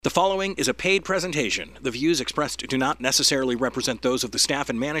The following is a paid presentation. The views expressed do not necessarily represent those of the staff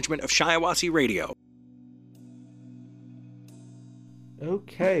and management of Shiawassee Radio.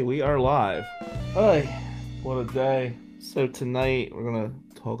 Okay, we are live. Ay, what a day. So tonight we're going to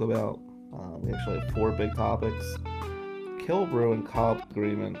talk about, we actually have 4 big topics. Killebrew and Cobbs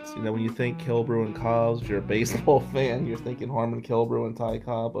agreements. You know, when you think Killebrew and Cobbs, if you're a baseball fan, you're thinking Harmon Killebrew and Ty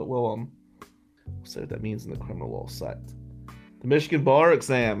Cobb, but we'll say what that means in the criminal law sect. The Michigan bar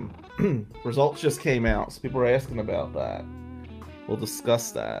exam results just came out, so people are asking about that. We'll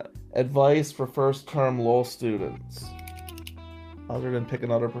discuss that. Advice for first-term law students, other than pick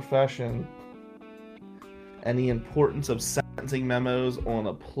another profession. And the importance of sentencing memos on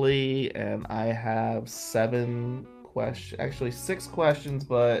a plea, and I have 7 questions, actually 6 questions,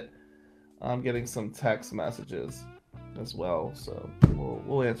 but I'm getting some text messages as well, so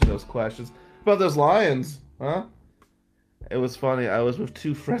we'll answer those questions. About those Lions, huh? It was funny. I was with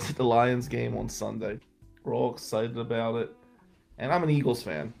 2 friends at the Lions game on Sunday. We're all excited about it. And I'm an Eagles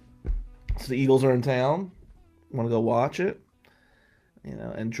fan. So the Eagles are in town. I want to go watch it. You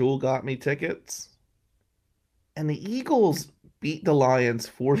know, and Jewel got me tickets. And the Eagles beat the Lions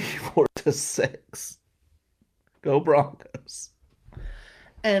 44-6. Go Broncos.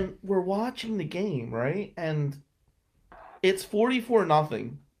 And we're watching the game, right? And it's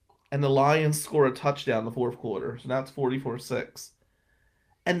 44-0. And the Lions score a touchdown in the 4th quarter. So now it's 44-6.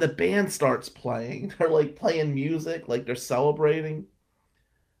 And the band starts playing. They're like playing music, like they're celebrating.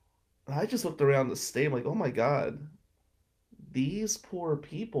 And I just looked around the stadium like, oh my God. These poor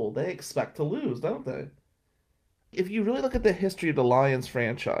people, they expect to lose, don't they? If you really look at the history of the Lions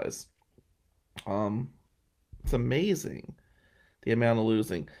franchise, it's amazing the amount of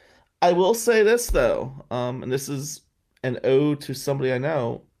losing. I will say this, though, and this is an ode to somebody I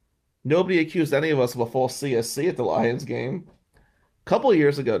know. Nobody accused any of us of a false CSC at the Lions game. A couple of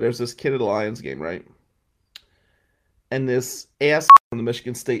years ago, there's this kid at the Lions game, right? And this ass from the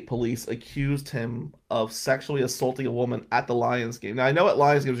Michigan State Police accused him of sexually assaulting a woman at the Lions game. Now, I know at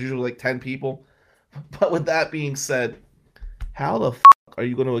Lions games usually like 10 people, but with that being said, how the are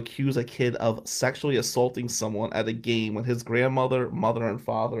you going to accuse a kid of sexually assaulting someone at a game when his grandmother, mother, and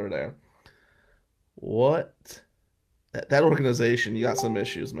father are there? What? That organization, you got some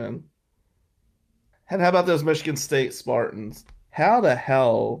issues, man. And how about those Michigan State Spartans? How the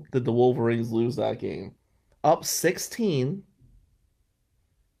hell did the Wolverines lose that game? Up 16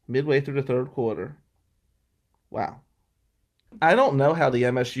 midway through the 3rd quarter. Wow. I don't know how the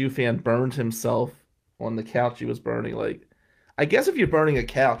MSU fan burned himself on the couch he was burning. Like, I guess if you're burning a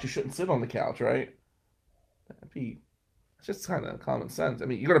couch, you shouldn't sit on the couch, right? It's just kind of common sense. I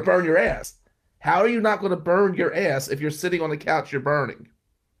mean, you're going to burn your ass. How are you not going to burn your ass if you're sitting on the couch you're burning?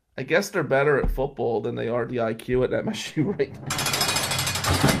 I guess they're better at football than they are the IQ at MSU right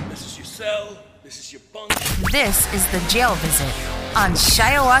now. This is your cell. This is your bunk. This is the Jail Visit on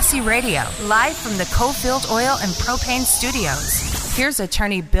Shiawassee Radio, live from the Cofield Oil and Propane Studios. Here's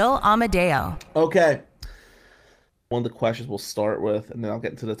attorney Bill Amadeo. Okay. One of the questions we'll start with, and then I'll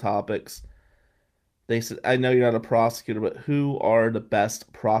get into the topics. They said, I know you're not a prosecutor, but who are the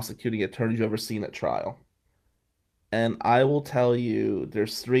best prosecuting attorneys you've ever seen at trial? And I will tell you,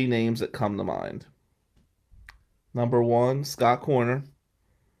 there's 3 names that come to mind. Number 1, Scott Corner.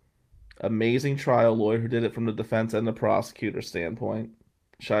 Amazing trial lawyer who did it from the defense and the prosecutor standpoint.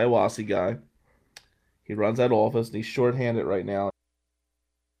 Shiawassee guy. He runs that office, and he's shorthanded right now.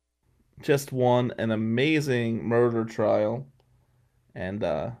 Just won an amazing murder trial. And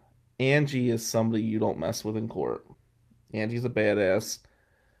Angie is somebody you don't mess with in court. Angie's a badass.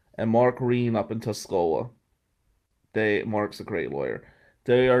 And Mark Reen up in Tuscola. Mark's a great lawyer.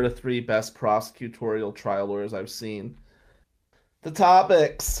 They are the 3 best prosecutorial trial lawyers I've seen. The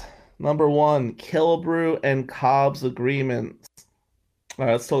topics. Number 1, Killebrew and Cobbs agreements. All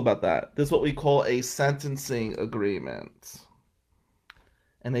right, let's talk about that. This is what we call a sentencing agreement.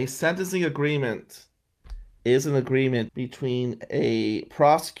 And a sentencing agreement is an agreement between a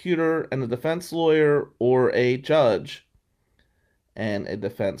prosecutor and a defense lawyer, or a judge and a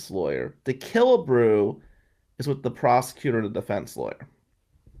defense lawyer. The Killebrew is with the prosecutor and the defense lawyer.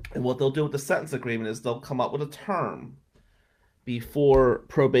 And what they'll do with the sentence agreement is they'll come up with a term before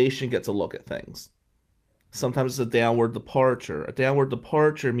probation gets a look at things. Sometimes it's a downward departure. A downward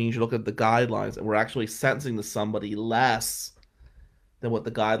departure means you look at the guidelines and we're actually sentencing to somebody less than what the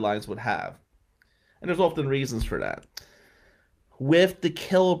guidelines would have. And there's often reasons for that. With the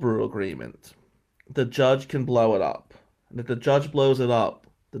Killebrew agreement, the judge can blow it up. And if the judge blows it up,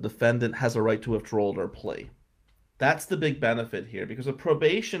 the defendant has a right to withdraw their plea. That's the big benefit here, because if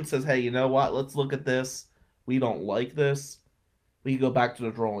probation says, hey, you know what, let's look at this, we don't like this, we go back to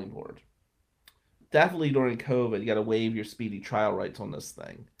the drawing board. Definitely during COVID, you got to waive your speedy trial rights on this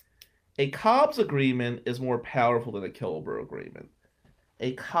thing. A Cobb's agreement is more powerful than a Killebrew agreement.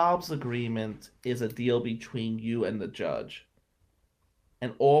 A Cobb's agreement is a deal between you and the judge.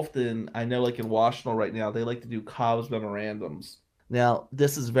 And often, I know like in Washington right now, they like to do Cobb's memorandums. Now,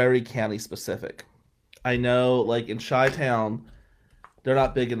 this is very county specific. I know like in Chi-Town, they're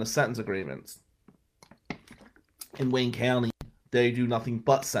not big into sentence agreements. In Wayne County, they do nothing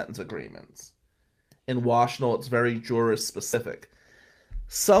but sentence agreements. In Washington, it's very jurist specific.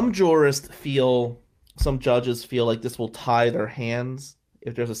 Some judges feel like this will tie their hands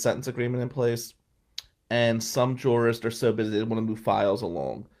if there's a sentence agreement in place. And some jurists are so busy they want to move files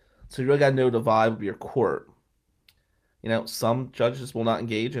along. So you really got to know the vibe of your court. You know, some judges will not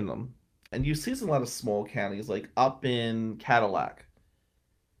engage in them. And you see this in a lot of small counties, like up in Cadillac.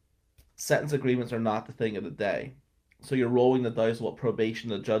 Sentence agreements are not the thing of the day. So you're rolling the dice with what probation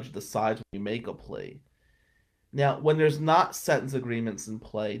the judge decides when you make a plea. Now, when there's not sentence agreements in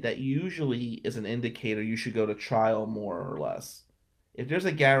play, that usually is an indicator you should go to trial more or less. If there's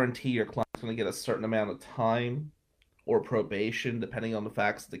a guarantee your client's going to get a certain amount of time or probation, depending on the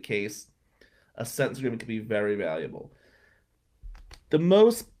facts of the case, a sentence agreement can be very valuable. The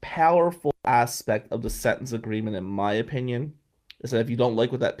most powerful aspect of the sentence agreement, in my opinion, is that if you don't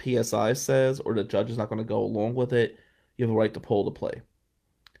like what that PSI says or the judge is not going to go along with it, you have a right to pull the plea.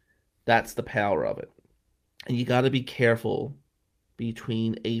 That's the power of it. And you got to be careful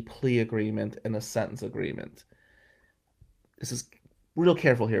between a plea agreement and a sentence agreement. This is real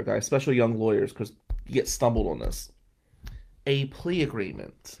careful here, guys, especially young lawyers, because you get stumbled on this. A plea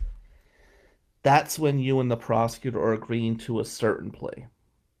agreement, that's when you and the prosecutor are agreeing to a certain plea.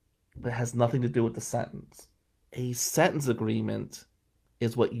 But it has nothing to do with the sentence. A sentence agreement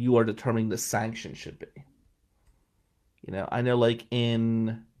is what you are determining the sanction should be. You know, I know like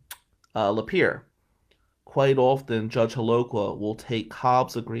in Lapeer, quite often Judge Holokwa will take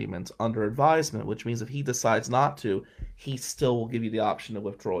Cobb's agreements under advisement, which means if he decides not to, he still will give you the option to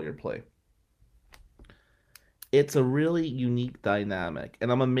withdraw your plea. It's a really unique dynamic,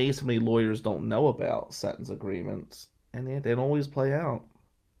 and I'm amazed how many lawyers don't know about sentence agreements, and they don't always play out.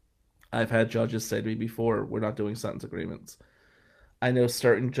 I've had judges say to me before, we're not doing sentence agreements. I know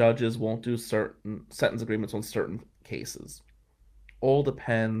certain judges won't do certain sentence agreements on certain cases. All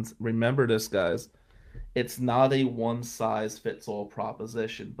depends. Remember this, guys. It's not a one-size-fits-all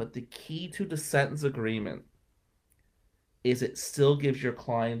proposition, but the key to the sentence agreement is it still gives your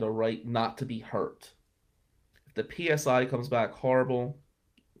client a right not to be hurt. If the PSI comes back horrible,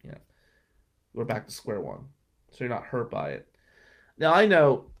 you know, we're back to square one. So you're not hurt by it. Now, I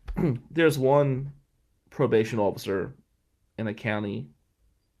know there's one probation officer in a county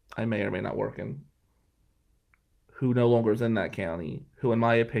I may or may not work in who no longer is in that county, who in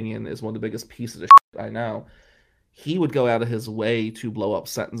my opinion is one of the biggest pieces of shit I know. He would go out of his way to blow up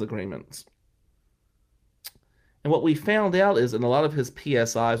sentence agreements. And what we found out is in a lot of his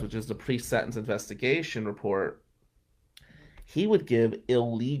PSIs, which is the pre-sentence investigation report, he would give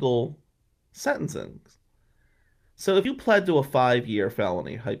illegal sentencing. So if you pled to a 5-year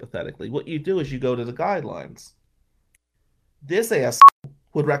felony, hypothetically, what you do is you go to the guidelines. This ass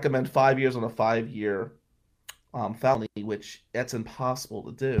would recommend 5 years on a 5-year felony, which that's impossible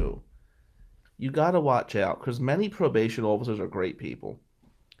to do. You got to watch out, because many probation officers are great people.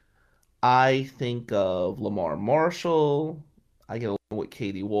 I think of Lamar Marshall. I get along with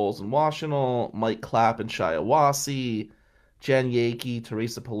Katie Walls in Washington, Mike Clapp in Shiawassee, Jen Yakey,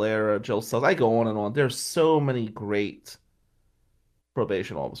 Teresa Polera, Jill Sells. I go on and on. There's so many great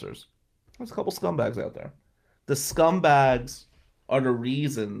probation officers. There's a couple scumbags out there. The scumbags are the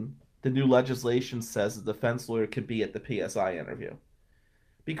reason the new legislation says the defense lawyer could be at the PSI interview.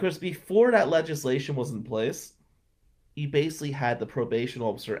 Because before that legislation was in place, you basically had the probation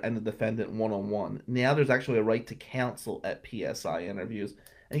officer and the defendant one-on-one. Now there's actually a right to counsel at PSI interviews.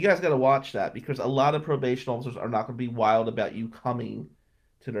 And you guys got to watch that, because a lot of probation officers are not going to be wild about you coming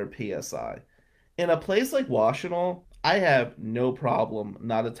to their PSI. In a place like Washington, I have no problem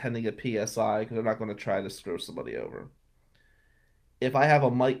not attending a PSI because they're not going to try to screw somebody over. If I have a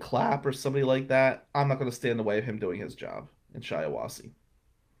Mike Clapp or somebody like that, I'm not going to stand in the way of him doing his job in Shiawassee.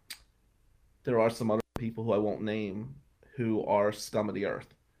 There are some other people who I won't name who are scum of the earth.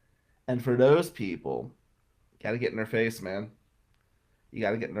 And for those people, you got to get in their face, man. You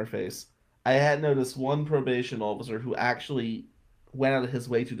got to get in their face. I had noticed one probation officer who actually went out of his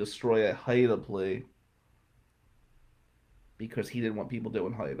way to destroy a HIDTA plea because he didn't want people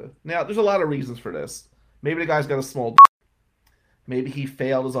doing HIDTA. Now, there's a lot of reasons for this. Maybe the guy's got a small Maybe he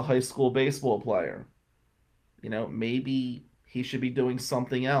failed as a high school baseball player. You know, maybe he should be doing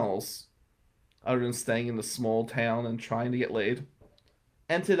something else other than staying in the small town and trying to get laid.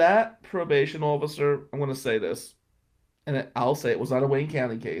 And to that probation officer, I'm going to say this, and I'll say it was not a Wayne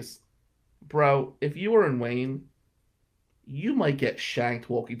County case. Bro, if you were in Wayne, you might get shanked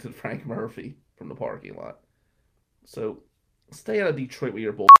walking to Frank Murphy from the parking lot. So stay out of Detroit with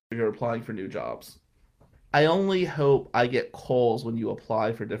your bull. You're applying for new jobs. I only hope I get calls when you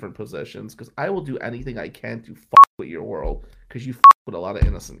apply for different positions, because I will do anything I can to fuck with your world, because you fuck with a lot of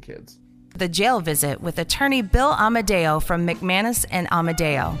innocent kids. The Jail Visit with attorney Bill Amadeo from McManus and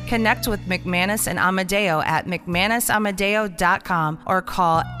Amadeo. Connect with McManus and Amadeo at McManusAmadeo.com or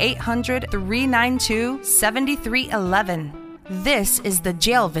call 800-392-7311. This is The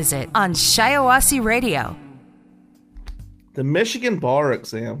Jail Visit on Shiawassee Radio. The Michigan bar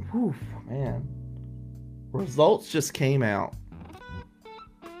exam. Whew, man. Results just came out.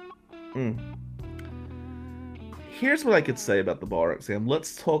 Here's what I could say about the bar exam.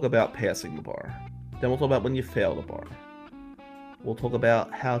 Let's talk about passing the bar. Then we'll talk about when you fail the bar. We'll talk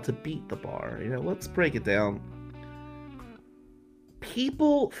about how to beat the bar. Let's break it down.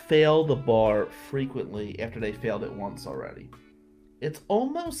 People fail the bar frequently after they failed it once already. It's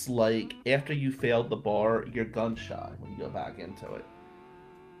almost like after you failed the bar, you're gun shy when you go back into it.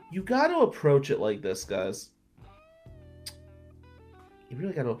 You got to approach it like this, guys. You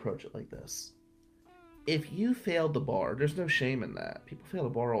really got to approach it like this. If you failed the bar, there's no shame in that. People fail the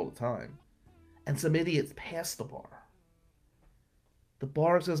bar all the time. And some idiots pass the bar. The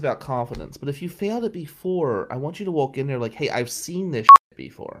bar exam is about confidence. But if you failed it before, I want you to walk in there like, hey, I've seen this shit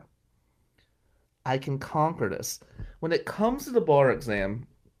before. I can conquer this. When it comes to the bar exam,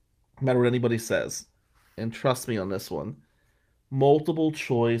 no matter what anybody says, and trust me on this one, multiple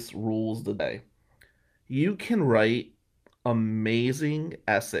choice rules the day. You can write amazing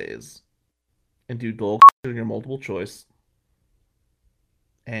essays and do dog shit in your multiple choice,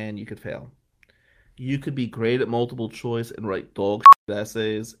 and you could fail. You could be great at multiple choice and write dog shit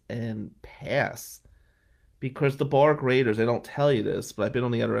essays and pass. Because the bar graders, they don't tell you this, but I've been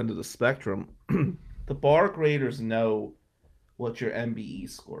on the other end of the spectrum. The bar graders know what your MBE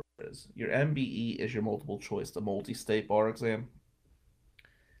score is. Your MBE is your multiple choice, the multi-state bar exam.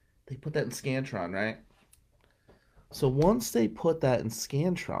 They put that in Scantron, right? So once they put that in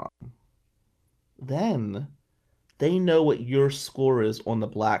Scantron, then they know what your score is on the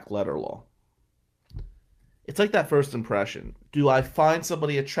black letter law. It's like that first impression. Do I find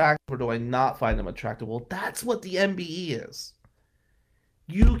somebody attractive or do I not find them attractive? Well, that's what the MBE is.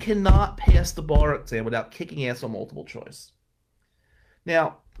 You cannot pass the bar exam without kicking ass on multiple choice.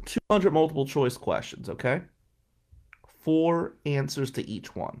 Now, 200 multiple choice questions, okay? 4 answers to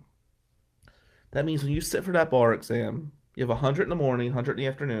each one. That means when you sit for that bar exam, you have 100 in the morning, 100 in the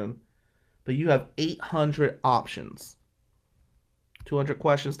afternoon, but you have 800 options. 200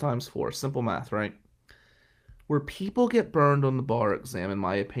 questions times 4. Simple math, right? Where people get burned on the bar exam, in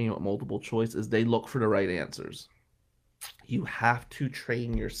my opinion, with multiple choice, is they look for the right answers. You have to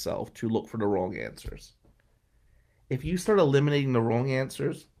train yourself to look for the wrong answers. If you start eliminating the wrong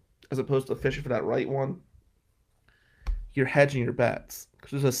answers, as opposed to fishing for that right one, you're hedging your bets.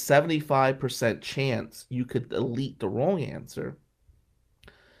 Because there's a 75% chance you could delete the wrong answer,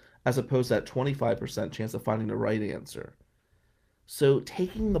 as opposed to that 25% chance of finding the right answer. So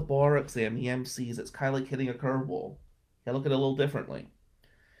taking the bar exam, the MCs, it's kind of like hitting a curveball. I look at it a little differently.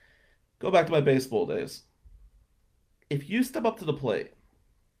 Go back to my baseball days. If you step up to the plate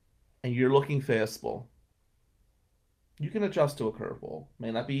and you're looking fastball, you can adjust to a curveball.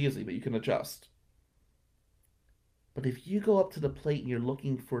 May not be easy, but you can adjust. But if you go up to the plate and you're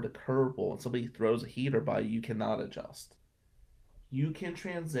looking for the curveball and somebody throws a heater by you, you cannot adjust. You can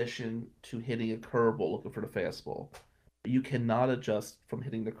transition to hitting a curveball looking for the fastball. But you cannot adjust from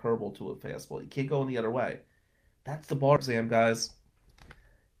hitting the curveball to a fastball. You can't go in the other way. That's the bar exam, guys.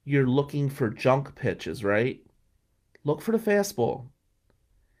 You're looking for junk pitches, right? Look for the fastball.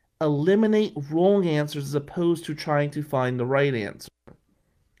 Eliminate wrong answers as opposed to trying to find the right answer.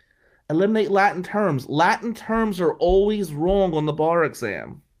 Eliminate Latin terms. Latin terms are always wrong on the bar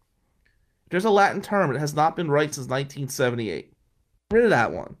exam. If there's a Latin term, it has not been right since 1978. Get rid of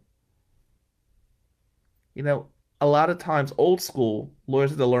that one. A lot of times, old school,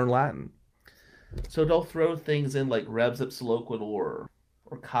 lawyers had to learn Latin. So they'll throw things in like res ipsa loquitur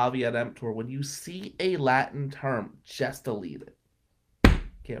or caveat emptor. When you see a Latin term, just delete it.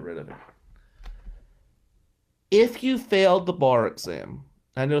 Get rid of it. If you failed the bar exam,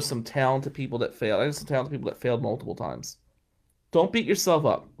 I know some talented people that failed. I know some talented people that failed multiple times. Don't beat yourself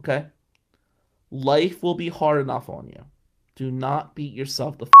up, okay? Life will be hard enough on you. Do not beat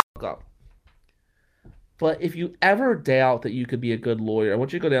yourself the fuck up. But if you ever doubt that you could be a good lawyer, I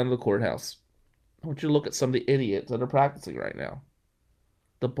want you to go down to the courthouse. I want you to look at some of the idiots that are practicing right now.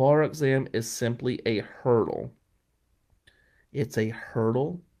 The bar exam is simply a hurdle. It's a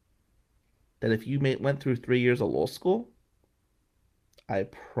hurdle that if you went through 3 years of law school, I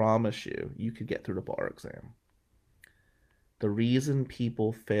promise you, you could get through the bar exam. The reason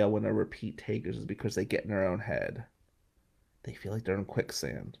people fail when they're repeat takers is because they get in their own head. They feel like they're in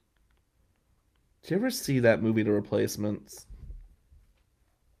quicksand. Did you ever see that movie, The Replacements?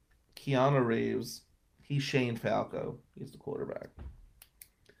 Keanu Reeves, he's Shane Falco. He's the quarterback.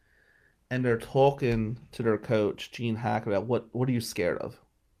 And they're talking to their coach, Gene Hackman, about what are you scared of?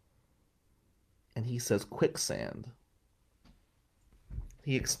 And he says quicksand.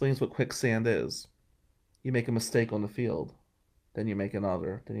 He explains what quicksand is. You make a mistake on the field. Then you make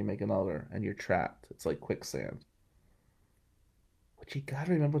another. Then you make another. And you're trapped. It's like quicksand. But you got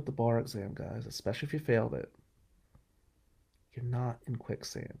to remember with the bar exam, guys, especially if you failed it, you're not in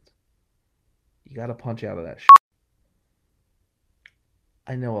quicksand. You got to punch out of that shit.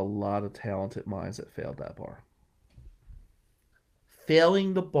 I know a lot of talented minds that failed that bar.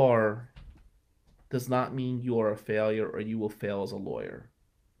 Failing the bar does not mean you are a failure or you will fail as a lawyer.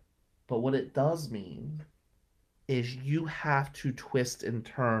 But what it does mean is you have to twist and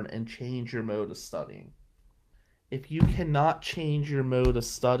turn and change your mode of studying. If you cannot change your mode of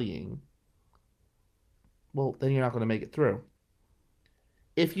studying, well, then you're not going to make it through.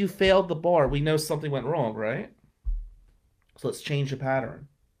 If you failed the bar, we know something went wrong, right? So let's change the pattern.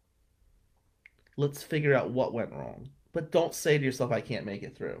 Let's figure out what went wrong. But don't say to yourself, I can't make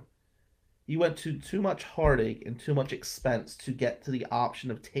it through. You went to too much heartache and too much expense to get to the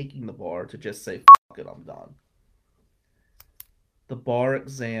option of taking the bar to just say, fuck it, I'm done. The bar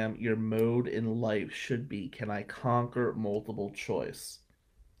exam, your mode in life should be, can I conquer multiple choice?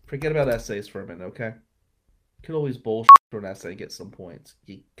 Forget about essays for a minute, okay? You can always bullshit for an essay and get some points.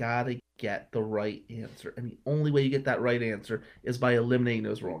 You gotta get the right answer. And the only way you get that right answer is by eliminating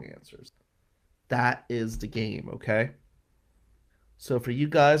those wrong answers. That is the game, okay? So for you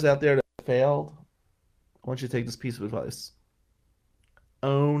guys out there that failed, I want you to take this piece of advice.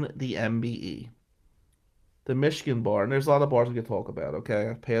 Own the MBE. The Michigan bar, and there's a lot of bars we could talk about, okay?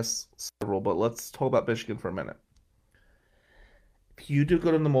 I've passed several, but let's talk about Michigan for a minute. If you do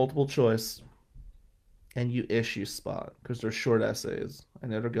good in the multiple choice and you issue spot, because they're short essays, I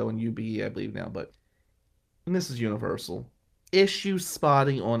know they're going UBE, I believe now, but and this is universal. Issue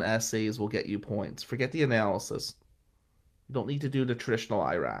spotting on essays will get you points. Forget the analysis. You don't need to do the traditional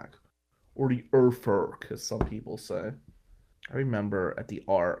IRAC or the ERFERC, as some people say. I remember at the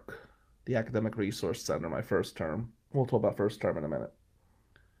ARC, the Academic Resource Center, my first term. We'll talk about first term in a minute.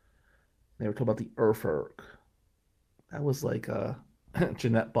 They were talking about the ERFERC. That was like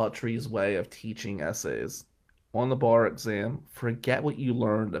Jeanette Buttry's way of teaching essays. On the bar exam, forget what you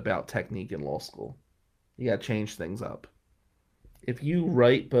learned about technique in law school. You got to change things up. If you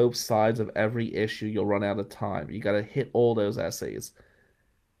write both sides of every issue, you'll run out of time. You got to hit all those essays.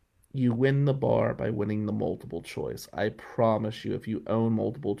 You win the bar by winning the multiple choice. I promise you, if you own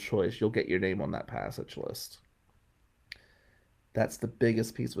multiple choice, you'll get your name on that passage list. That's the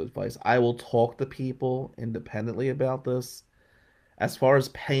biggest piece of advice. I will talk to people independently about this. As far as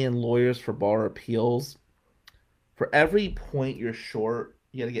paying lawyers for bar appeals, for every point you're short,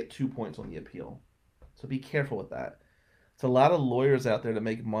 you got to get 2 points on the appeal. So be careful with that. It's a lot of lawyers out there that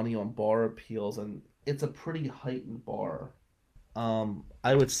make money on bar appeals, and it's a pretty heightened bar.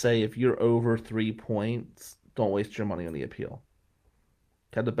 I would say if you're over 3 points, don't waste your money on the appeal.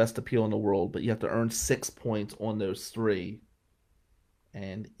 Have the best appeal in the world, but you have to earn 6 points on those 3,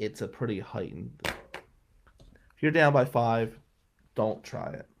 and it's a pretty heightened. If you're down by 5, don't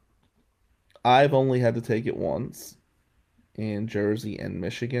try it. I've only had to take it once in Jersey and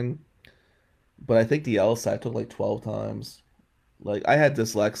Michigan, but I think the LSAT took like 12 times. Like, I had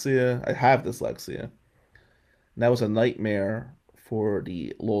dyslexia. I have dyslexia. And that was a nightmare for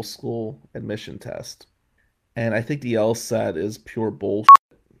the law school admission test. And I think the LSAT is pure bullshit.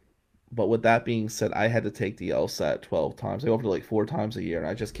 But with that being said, I had to take the LSAT 12 times. I go over to like 4 times a year, and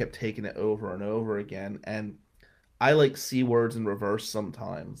I just kept taking it over and over again. And I like C words in reverse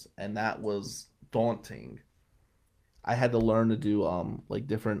sometimes, and that was daunting. I had to learn to do like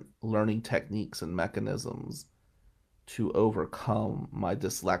different learning techniques and mechanisms to overcome my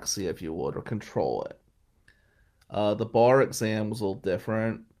dyslexia, if you would, or control it. The bar exam was a little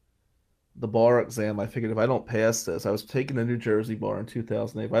different. The bar exam, I figured if I don't pass this, I was taking the New Jersey bar in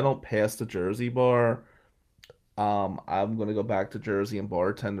 2008. If I don't pass the Jersey bar, I'm going to go back to Jersey and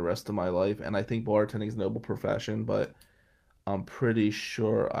bartend the rest of my life. And I think bartending is a noble profession, but I'm pretty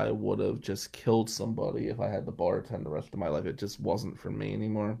sure I would have just killed somebody if I had to bartend the rest of my life. It just wasn't for me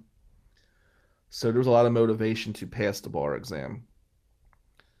anymore. So there was a lot of motivation to pass the bar exam.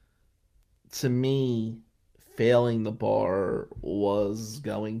 To me, failing the bar was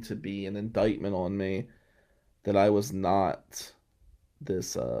going to be an indictment on me that I was not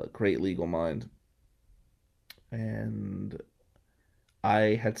this great legal mind. And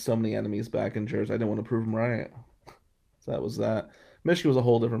I had so many enemies back in Jersey, I didn't want to prove them right. So that was that. Michigan was a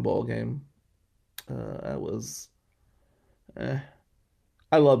whole different ball game. I was,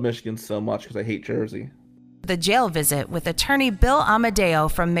 I love Michigan so much because I hate Jersey. The Jail Visit with attorney Bill Amadeo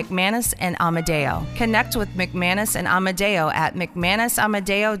from McManus and Amadeo. Connect with McManus and Amadeo at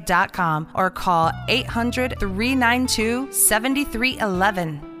McManusAmadeo.com or call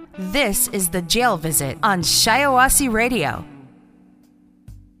 800-392-7311. This is The Jail Visit on Shiawassee Radio.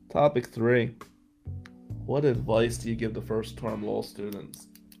 Topic 3. What advice do you give to first-term law students?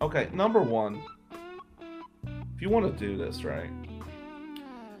 Okay, number 1, if you want to do this, right,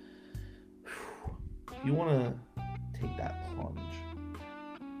 you want to take that plunge,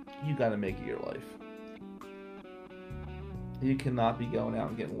 you got to make it your life. You cannot be going out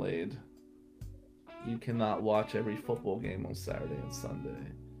and getting laid. You cannot watch every football game on Saturday and Sunday.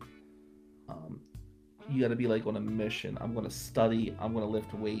 You got to be like on a mission. I'm going to study. I'm going to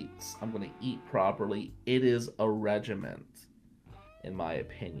lift weights. I'm going to eat properly. It is a regiment, in my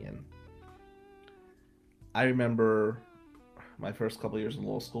opinion. I remember my first couple years in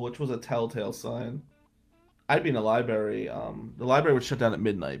law school, which was a telltale sign. I'd be in the library. The library would shut down at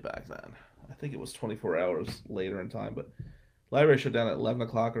midnight back then. I think it was 24 hours later in time, but the library shut down at 11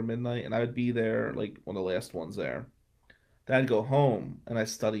 o'clock or midnight, and I would be there like one of the last ones there. Then I'd go home, and I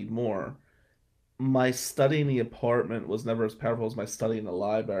studied more. My study in the apartment was never as powerful as my study in the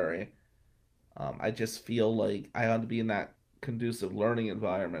library. I just feel like I had to be in that conducive learning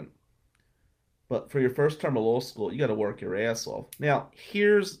environment. But for your first term of law school, you got to work your ass off. Now,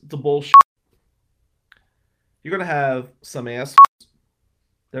 here's the bullshit. You're going to have some assholes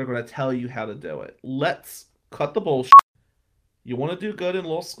that are going to tell you how to do it. Let's cut the bullshit. You want to do good in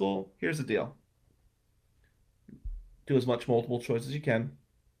law school? Here's the deal. Do as much multiple choice as you can.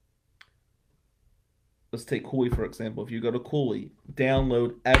 Let's take Cooley, for example. If you go to Cooley,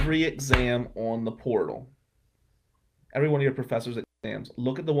 download every exam on the portal. Every one of your professor's exams.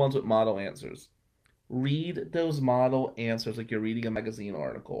 Look at the ones with model answers. Read those model answers like you're reading a magazine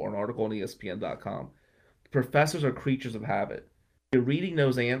article or an article on ESPN.com. Professors are creatures of habit. You're reading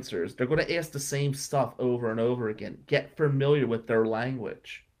those answers, they're going to ask the same stuff over and over again. Get familiar with their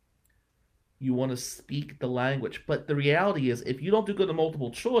language. You want to speak the language. But the reality is, if you don't do good in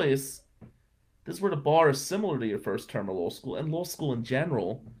multiple choice, this is where the bar is similar to your first term of law school, and law school in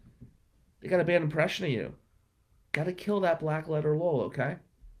general, they got a bad impression of you. Got to kill that black letter law, okay?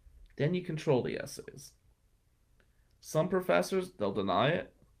 Then you control the essays. Some professors, they'll deny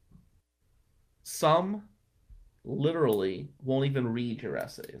it. Some literally won't even read your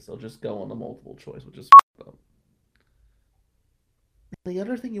essays. They'll just go on the multiple choice, which is f***ed up. The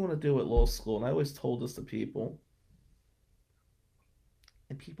other thing you want to do at law school, and I always told this to people,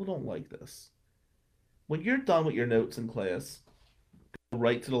 and people don't like this. When you're done with your notes in class, go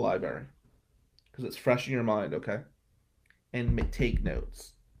right to the library, because it's fresh in your mind, okay? And take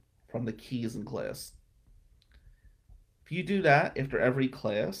notes from the keys in class. If you do that after every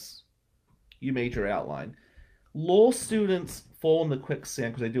class, you made your outline. Law students fall in the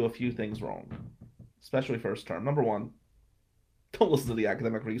quicksand because they do a few things wrong, especially first term. Number 1, don't listen to the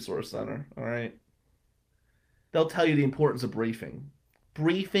Academic Resource Center, all right? They'll tell you the importance of briefing.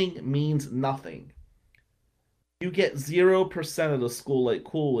 Briefing means nothing. You get 0% of the school like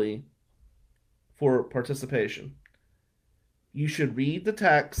Cooley for participation. You should read the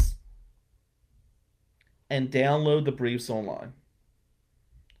text and download the briefs online.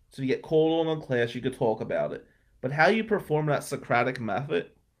 So you get called on in class, you could talk about it. But how you perform that Socratic method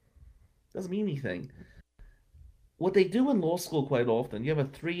doesn't mean anything. What they do in law school quite often, you have a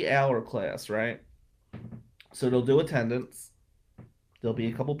 3-hour class, right? So they'll do attendance, there'll be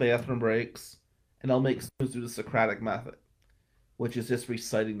a couple bathroom breaks, and they'll make students do the Socratic method, which is just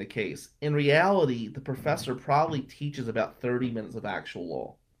reciting the case. In reality, the professor probably teaches about 30 minutes of actual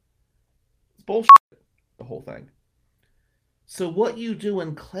law. It's bullshit, the whole thing. So what you do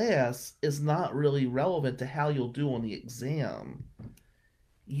in class is not really relevant to how you'll do on the exam.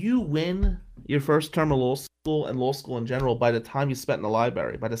 You win your first term of law school and law school in general by the time you spent in the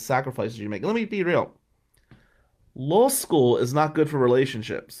library, by the sacrifices you make. Let me be real. Law school is not good for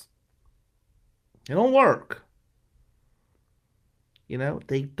relationships. They don't work. You know,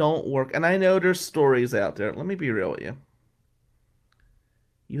 they don't work. And I know there's stories out there. Let me be real with you.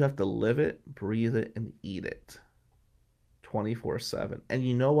 You have to live it, breathe it, and eat it 24/7. And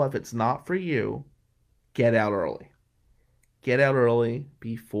you know what? If it's not for you, get out early. Get out early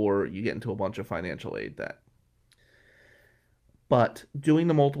before you get into a bunch of financial aid debt. But doing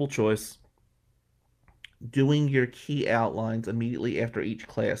the multiple choice, doing your key outlines immediately after each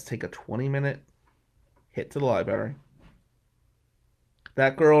class, take a 20-minute hit to the library.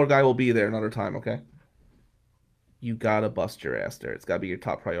 That girl or guy will be there another time, okay? You gotta bust your ass there. It's gotta be your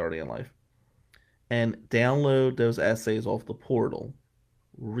top priority in life. And download those essays off the portal.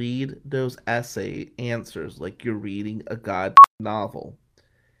 Read those essay answers like you're reading a god novel.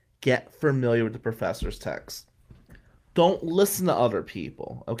 Get familiar with the professor's text. Don't listen to other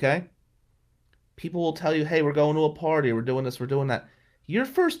people, okay? People will tell you, hey, we're going to a party, we're doing this, we're doing that. Your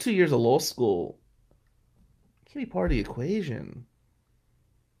first 2 years of law school can't be part of the equation.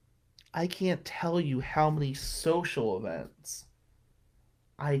 I can't tell you how many social events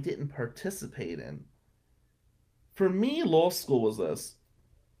I didn't participate in. For me, law school was this.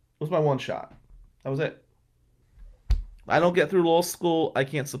 It was my one shot. That was it. I don't get through law school, I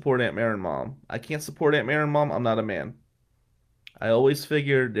can't support Aunt Mary and Mom. I can't support Aunt Mary and Mom, I'm not a man. I always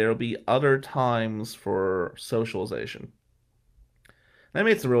figured there'll be other times for socialization. And I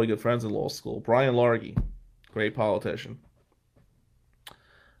made some really good friends in law school. Brian Largy, great politician.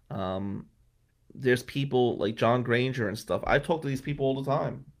 There's people like John Granger and stuff. I talk to these people all the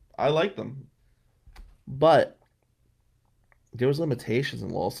time. I like them. But there was limitations in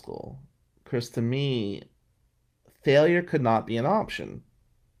law school. Because to me, failure could not be an option.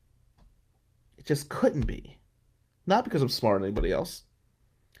 It just couldn't be. Not because I'm smarter than anybody else.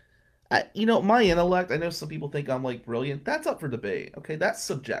 My intellect, I know some people think I'm like brilliant. That's up for debate. Okay, that's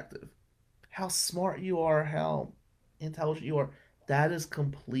subjective. How smart you are, how intelligent you are, that is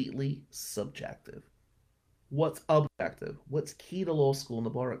completely subjective. What's objective? What's key to law school and the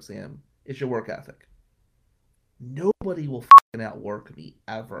bar exam is your work ethic. Nobody will fucking outwork me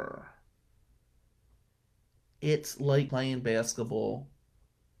ever. It's like playing basketball.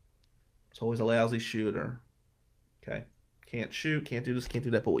 It's always a lousy shooter. Okay? Can't shoot, can't do this, can't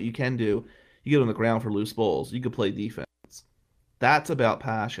do that. But what you can do, you get on the ground for loose balls. You can play defense. That's about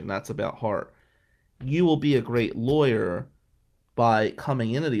passion. That's about heart. You will be a great lawyer by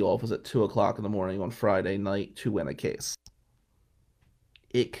coming into the office at 2 o'clock in the morning on Friday night to win a case.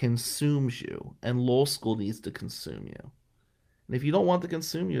 It consumes you, and law school needs to consume you. And if you don't want to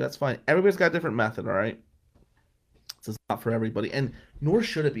consume you, that's fine. Everybody's got a different method, all right? It's not for everybody, and nor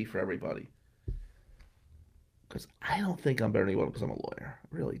should it be for everybody. Because I don't think I'm better than anyone because I'm a lawyer. I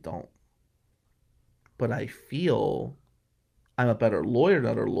really don't. But I feel I'm a better lawyer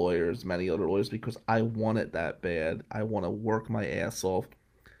than other lawyers, many other lawyers, because I want it that bad. I want to work my ass off.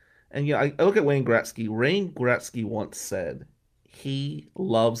 And I look at Wayne Gretzky. Wayne Gretzky once said he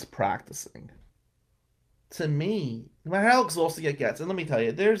loves practicing. To me, no matter how exhausting it gets, and let me tell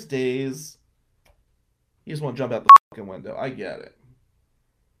you, there's days you just want to jump out the fucking window. I get it.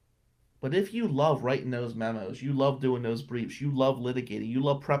 But if you love writing those memos, you love doing those briefs, you love litigating, you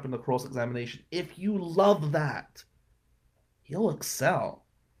love prepping the cross-examination, if you love that, you'll excel.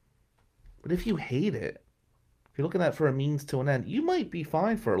 But if you hate it, if you're looking at it for a means to an end, you might be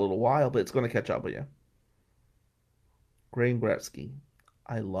fine for a little while, but it's going to catch up with you. Wayne Gretzky,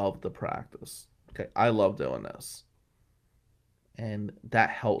 I love the practice. Okay, I love doing this. And that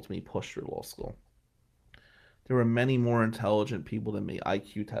helped me push through law school. There were many more intelligent people than me,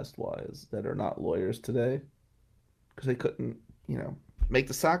 IQ test-wise, that are not lawyers today. Because they couldn't, make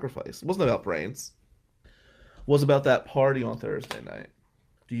the sacrifice. It wasn't about brains. It was about that party on Thursday night.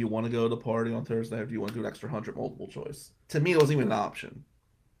 Do you want to go to the party on Thursday, or do you want to do an extra 100 multiple choice? To me, it wasn't even an option.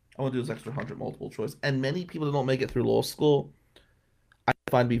 I want to do this extra 100 multiple choice. And many people that don't make it through law school, I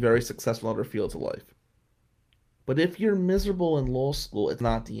find to be very successful in other fields of life. But if you're miserable in law school, it's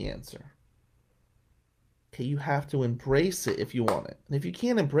not the answer. Okay, you have to embrace it if you want it. And if you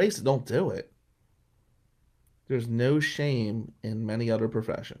can't embrace it, don't do it. There's no shame in many other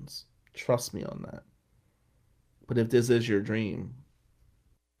professions. Trust me on that. But if this is your dream,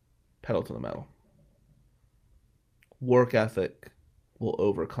 pedal to the metal. Work ethic will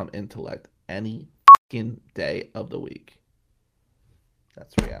overcome intellect any fucking day of the week.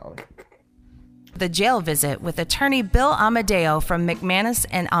 That's reality. The Jail Visit with attorney Bill Amadeo from McManus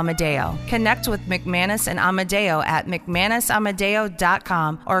and Amadeo. Connect with McManus and Amadeo at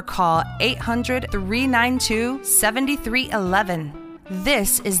McManusAmadeo.com or call 800-392-7311.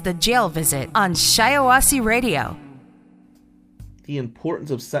 This is The Jail Visit on Shiawassee Radio. The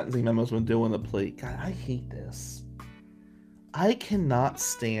importance of sentencing memos when doing the plea. God, I hate this. I cannot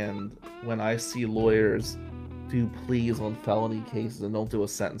stand when I see lawyers do pleas on felony cases and don't do a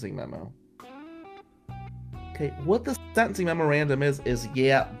sentencing memo. Okay, what the sentencing memorandum is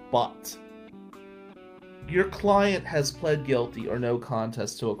yeah, but your client has pled guilty or no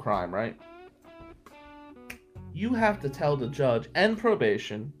contest to a crime, right? You have to tell the judge and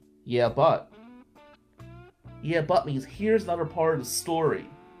probation, yeah, but. Yeah, but means here's another part of the story.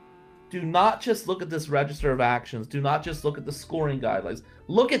 Do not just look at this register of actions. Do not just look at the scoring guidelines.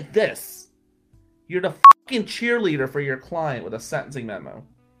 Look at this. You're the fucking cheerleader for your client with a sentencing memo.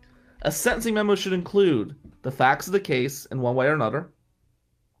 A sentencing memo should include the facts of the case in one way or another,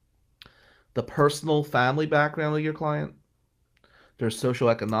 the personal family background of your client, their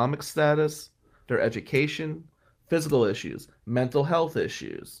socioeconomic status, their education, physical issues, mental health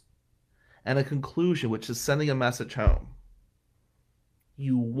issues, and a conclusion, which is sending a message home.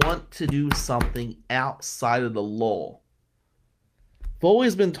 You want to do something outside of the law. I've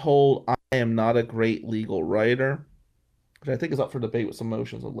always been told I am not a great legal writer, which I think is up for debate with some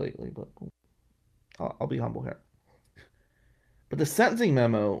motions of lately, but I'll be humble here. But the sentencing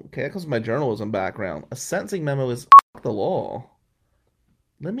memo, okay, that comes from my journalism background. A sentencing memo is the law.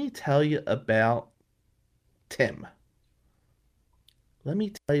 Let me tell you about Tim. Let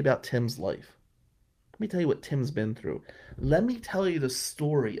me tell you about Tim's life. Let me tell you what Tim's been through. Let me tell you the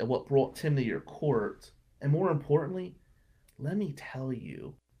story of what brought Tim to your court. And more importantly, let me tell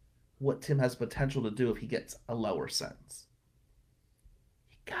you what Tim has potential to do if he gets a lower sentence.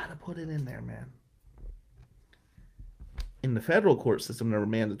 You gotta put it in there, man. In the federal court system, they're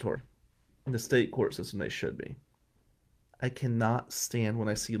mandatory. In the state court system, they should be. I cannot stand when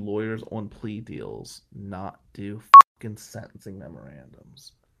I see lawyers on plea deals not do fucking sentencing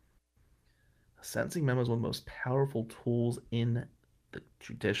memorandums. A sentencing memo is one of the most powerful tools in the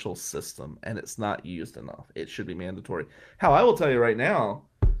judicial system, and it's not used enough. It should be mandatory. How I will tell you right now,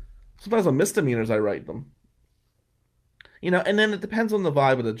 sometimes on misdemeanors I write them. You know, and then it depends on the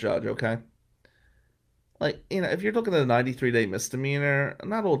vibe of the judge, okay? Like, you know, if you're looking at a 93-day misdemeanor,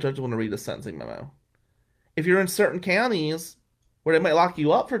 not all judges want to read a sentencing memo. If you're in certain counties where they might lock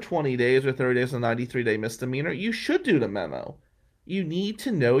you up for 20 days or 30 days on a 93-day misdemeanor, you should do the memo. You need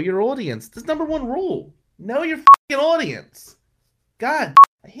to know your audience. This is number one rule. Know your fucking audience. God,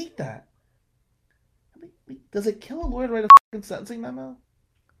 I hate that. Does it kill a lawyer to write a fucking sentencing memo?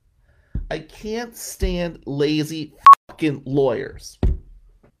 I can't stand lazy fucking lawyers.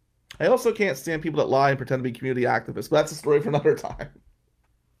 I also can't stand people that lie and pretend to be community activists, but that's a story for another time.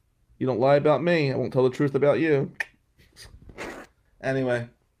 You don't lie about me, I won't tell the truth about you. Anyway,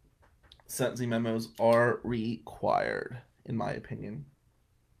 sentencing memos are required, in my opinion.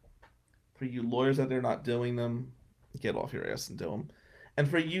 For you lawyers out there not doing them, get off your ass and do them. And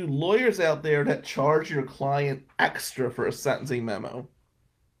for you lawyers out there that charge your client extra for a sentencing memo,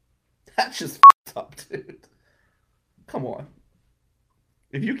 that's just f***ed up, dude. Come on.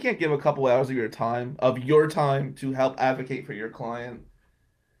 If you can't give a couple hours of your time to help advocate for your client,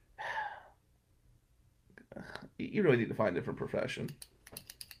 you really need to find a different profession.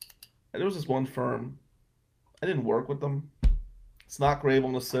 And there was this one firm, I didn't work with them. It's not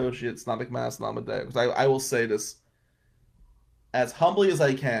Grable & Associates, it's not McManus and Amadeo. Because I will say this, as humbly as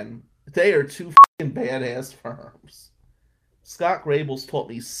I can, they are two fucking badass firms. Scott Grable's taught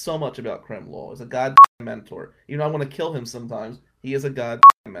me so much about crim law. He's a goddamn mentor. You know, I want to kill him sometimes. He is a goddamn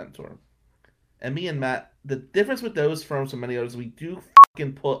mentor. And me and Matt, the difference with those firms and many others, we do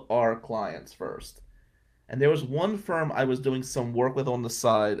fucking put our clients first. And there was one firm I was doing some work with on the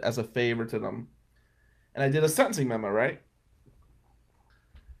side as a favor to them. And I did a sentencing memo, right?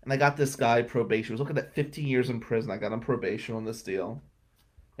 And I got this guy probation. He was looking at 15 years in prison. I got him probation on this deal.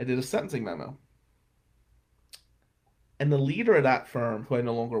 I did a sentencing memo. And the leader of that firm, who I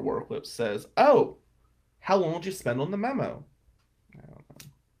no longer work with, says, "Oh, how long did you spend on the memo?" I don't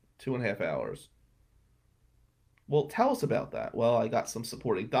know, 2.5 hours. Well, tell us about that. Well, I got some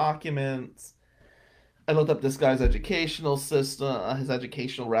supporting documents. I looked up this guy's educational system, his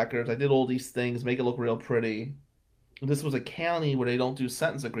educational records. I did all these things, make it look real pretty. This was a county where they don't do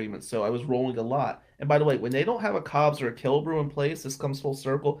sentence agreements, so I was rolling a lot. And by the way, when they don't have a Cobbs or a Killebrew in place, this comes full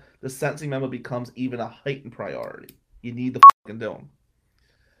circle, the sentencing memo becomes even a heightened priority. You need to fucking do them.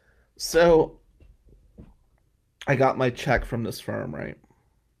 So, I got my check from this firm, right?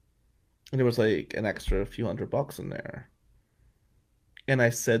 And there was like an extra few $100 in there. And I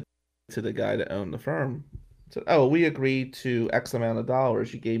said to the guy that owned the firm, I said, "Oh, we agreed to X amount of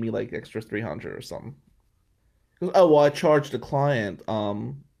dollars. You gave me like extra 300 or something." He goes, "Oh, well, I charged the client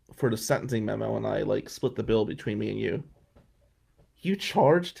for the sentencing memo, and I like split the bill between me and you." You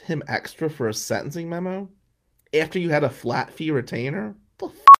charged him extra for a sentencing memo after you had a flat fee retainer?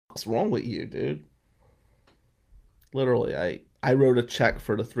 What the fuck's wrong with you, dude? Literally, I wrote a check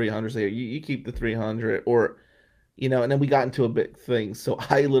for the 300. Say, you keep the 300, or and then we got into a big thing. So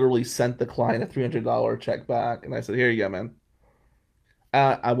I literally sent the client a $300 check back, and I said, "Here you go, man.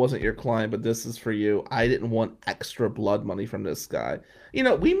 I wasn't your client, but this is for you. I didn't want extra blood money from this guy.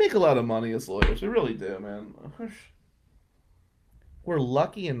 We make a lot of money as lawyers. We really do, man. We're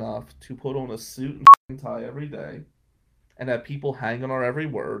lucky enough to put on a suit and tie every day and have people hang on our every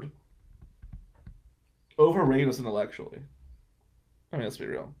word. Overrate us intellectually. I mean, let's be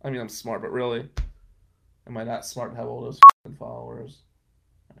real. I mean, I'm smart, but really, am I not smart to have all those followers?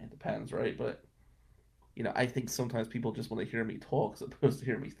 I mean, it depends, right? But I think sometimes people just want to hear me talk as opposed to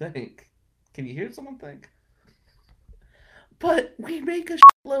hear me think. Can you hear someone think? But we make a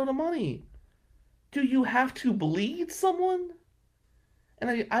load of money. Do you have to bleed someone?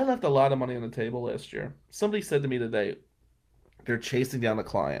 And I left a lot of money on the table last year. Somebody said to me today, they're chasing down a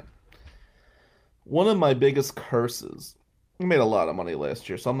client. One of my biggest curses, I made a lot of money last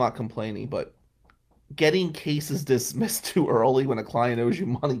year, so I'm not complaining, but getting cases dismissed too early when a client owes you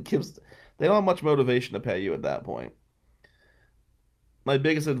money they don't have much motivation to pay you at that point. My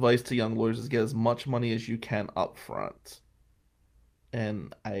biggest advice to young lawyers is get as much money as you can up front.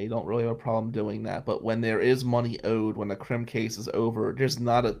 And I don't really have a problem doing that. But when there is money owed, when the crim case is over, there's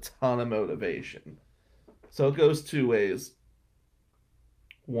not a ton of motivation. So it goes two ways.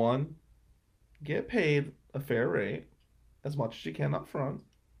 One, get paid a fair rate, as much as you can up front.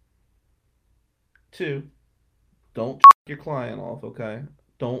 Two, don't your client off, okay?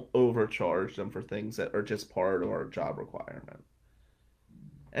 Don't overcharge them for things that are just part of our job requirement.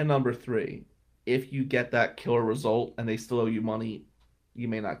 And number three, if you get that killer result and they still owe you money, you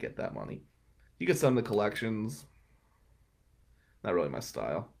may not get that money. You can send them to collections. Not really my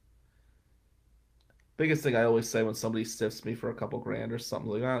style. Biggest thing I always say when somebody stiffs me for a couple grand or something,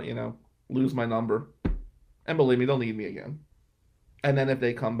 like, lose my number. And believe me, they'll need me again. And then if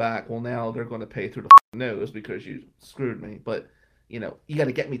they come back, well, now they're going to pay through the nose because you screwed me. But, you got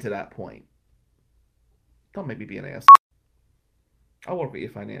to get me to that point. Don't make me be an ass. I'll work with you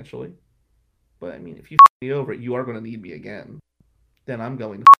financially. But, I mean, if you me over, you are going to need me again. Then I'm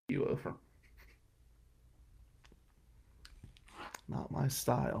going to you over. Not my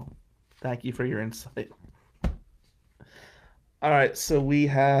style. Thank you for your insight. All right, so we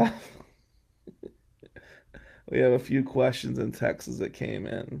have a few questions and texts that came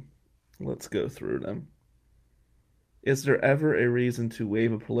in. Let's go through them. Is there ever a reason to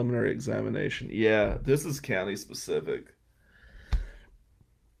waive a preliminary examination? Yeah, this is county specific.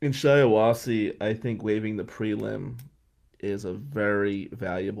 In Shiawassee, I think waiving the prelim is a very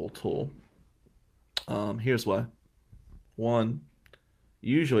valuable tool. Here's why. One,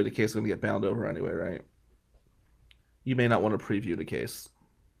 usually the case is going to get bound over anyway, right? You may not want to preview the case.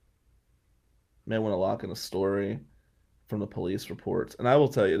 You may want to lock in a story from the police reports. And I will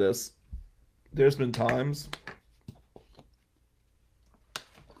tell you this. There's been times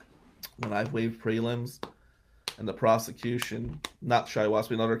when I've waived prelims and the prosecution, not Shiawassee,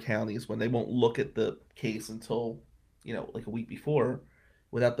 but in other counties, when they won't look at the case until, like a week before,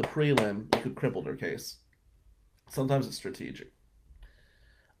 without the prelim, you could cripple their case. Sometimes it's strategic.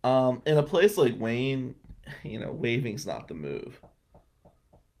 In a place like Wayne, waiving's not the move.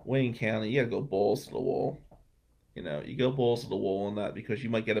 Wayne County, you gotta go balls to the wall. You go balls to the wall on that because you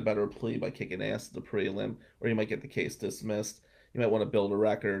might get a better plea by kicking ass at the prelim, or you might get the case dismissed. You might want to build a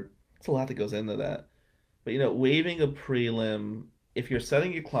record. It's a lot that goes into that. But, waiving a prelim, if you're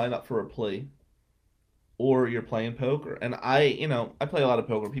setting your client up for a plea, or you're playing poker, and I play a lot of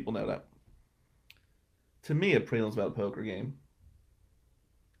poker, people know that. To me, a prelim's about a poker game.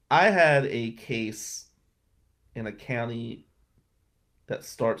 I had a case in a county that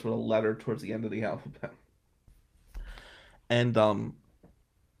starts with a letter towards the end of the alphabet. And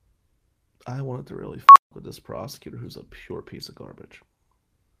I wanted to really with this prosecutor who's a pure piece of garbage.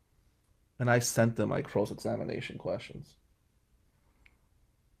 And I sent them my cross-examination questions.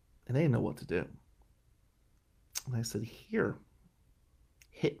 And they didn't know what to do. And I said, here,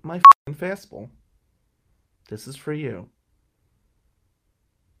 hit my fastball. This is for you.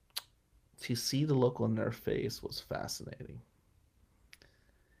 To see the look on their face was fascinating.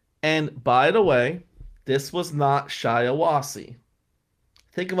 And by the way, this was not Shiawassee.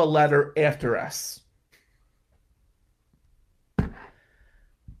 Think of a letter after S.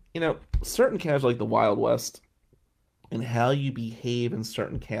 Certain counties like the Wild West, and how you behave in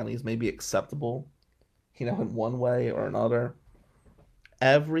certain counties may be acceptable, in one way or another.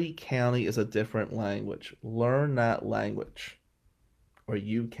 Every county is a different language. Learn that language, or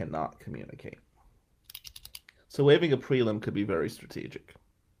you cannot communicate. So waiving a prelim could be very strategic.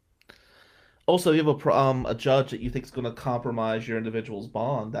 Also, you have a judge that you think is going to compromise your individual's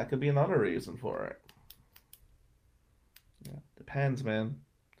bond. That could be another reason for it. Yeah, depends, man.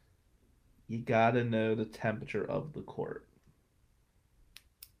 You gotta know the temperature of the court.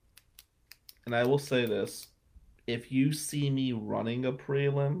 And I will say this: if you see me running a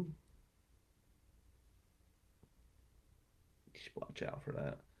prelim, you should watch out for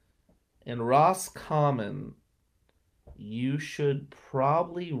that. In Roscommon, you should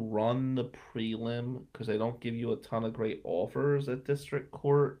probably run the prelim because they don't give you a ton of great offers at district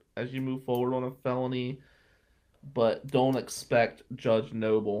court as you move forward on a felony. But don't expect Judge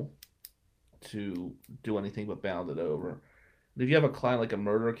Noble to do anything but bound it over. If you have a client like a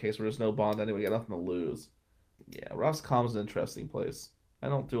murder case where there's no bond anyway, you got nothing to lose. Yeah, Roscommon's an interesting place. I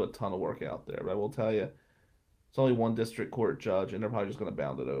don't do a ton of work out there, but I will tell you, it's only one district court judge, and they're probably just going to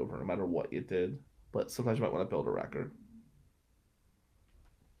bound it over no matter what you did. But sometimes you might want to build a record.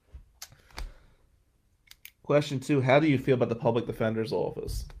 Question 2, how do you feel about the public defender's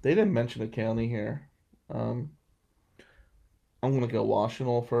office? They didn't mention a county here. I'm going to go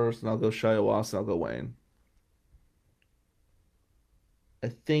Washtenaw first, and I'll go Shiawassee, and I'll go Wayne. I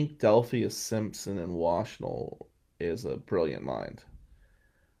think Delphia Simpson in Washtenaw is a brilliant mind.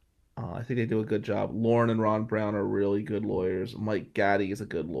 I think they do a good job. Lauren and Ron Brown are really good lawyers. Mike Gaddy is a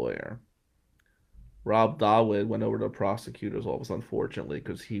good lawyer. Rob Dawood went over to the prosecutor's office, unfortunately,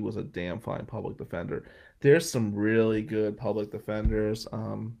 because he was a damn fine public defender. There's some really good public defenders.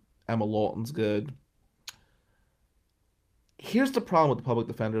 Emma Lawton's good. Here's the problem with the public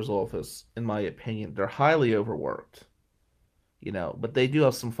defender's office, in my opinion. They're highly overworked, but they do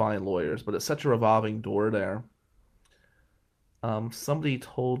have some fine lawyers, but it's such a revolving door there. Somebody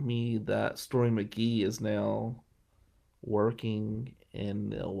told me that Stormy McGee is now working in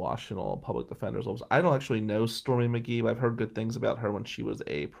the Washtenaw Public Defender's Office. I don't actually know Stormy McGee, but I've heard good things about her when she was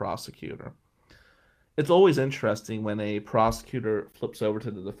a prosecutor. It's always interesting when a prosecutor flips over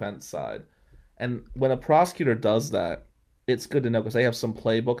to the defense side. And when a prosecutor does that, it's good to know because they have some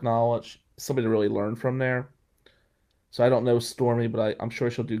playbook knowledge, somebody to really learn from there. So I don't know Stormy, but I'm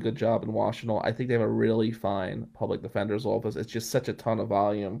sure she'll do a good job in Washtenaw. I think they have a really fine public defender's office. It's just such a ton of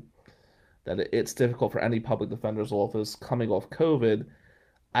volume that it's difficult for any public defender's office coming off COVID.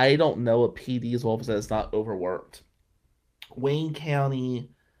 I don't know a PD's office that is not overworked. Wayne County,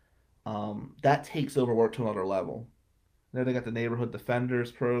 that takes overwork to another level. They got the Neighborhood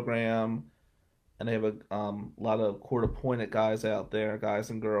Defenders Program, and they have a lot of court-appointed guys out there, guys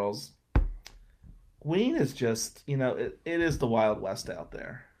and girls. Wayne is just, it is the Wild West out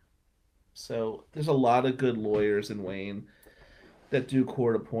there. So there's a lot of good lawyers in Wayne that do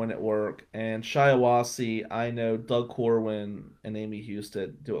court-appointed work. And Shiawassee, I know Doug Corwin and Amy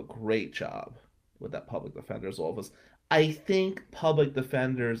Houston do a great job with that public defender's office. I think public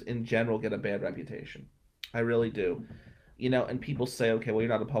defenders in general get a bad reputation. I really do. And people say, okay, well, you're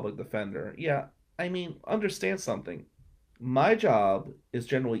not a public defender. Yeah, understand something. My job is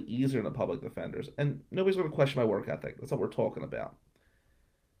generally easier than public defenders, and nobody's going to question my work ethic. That's what we're talking about.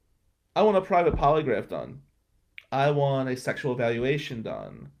 I want a private polygraph done. I want a sexual evaluation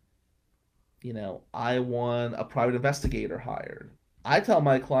done. I want a private investigator hired. I tell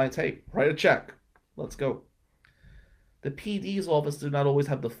my clients, hey, write a check. Let's go. The PD's office do not always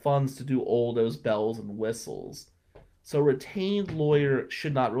have the funds to do all those bells and whistles. So a retained lawyer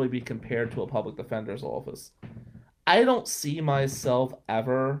should not really be compared to a public defender's office. I don't see myself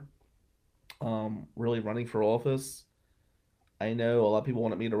ever really running for office. I know a lot of people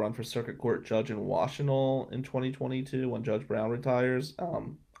wanted me to run for circuit court judge in Washtenaw in 2022 when Judge Brown retires.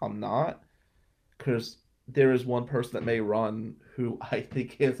 I'm not, because there is one person that may run who I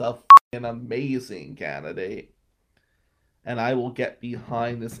think is an amazing candidate. And I will get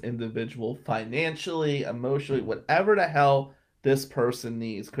behind this individual financially, emotionally, whatever the hell this person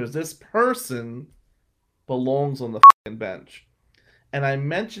needs. Because this person belongs on the bench. And I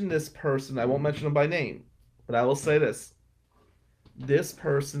mentioned this person, I won't mention him by name, but I will say this. This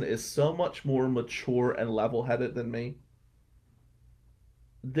person is so much more mature and level-headed than me.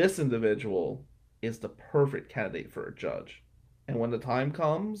 This individual is the perfect candidate for a judge. And when the time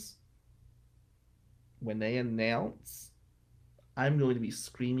comes, when they announce, I'm going to be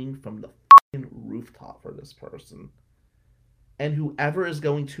screaming from the rooftop for this person. And whoever is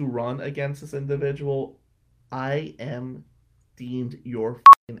going to run against this individual, I am deemed your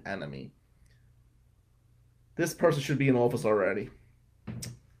enemy. This person should be in office already.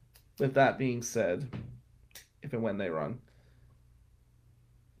 With that being said, if and when they run.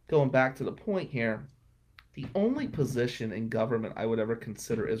 Going back to the point here, the only position in government I would ever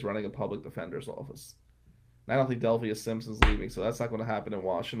consider is running a public defender's office. I don't think Delphia Simpson's leaving, so that's not going to happen in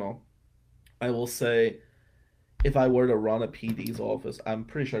Washtenaw. I will say, if I were to run a PD's office, I'm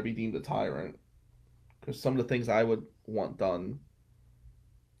pretty sure I'd be deemed a tyrant. Because some of the things I would want done,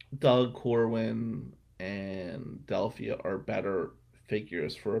 Doug Corwin and Delphia are better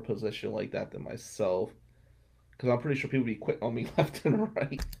figures for a position like that than myself. Because I'm pretty sure people would be quitting on me left and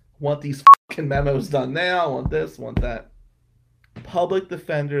right. Want these fucking memos done now, want this, want that. Public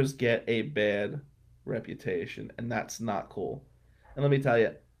defenders get a bad reputation, and that's not cool. And let me tell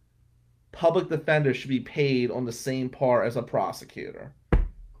you, public defenders should be paid on the same par as a prosecutor.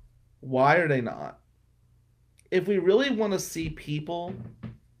 Why are they not? If we really want to see people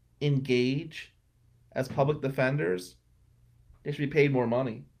engage as public defenders, they should be paid more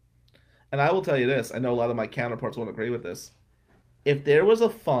money. And I will tell you this, I know a lot of my counterparts won't agree with this. If there was a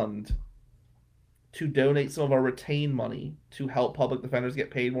fund to donate some of our retained money to help public defenders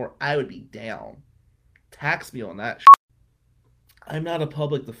get paid more, I would be down. Tax me on that. I'm not a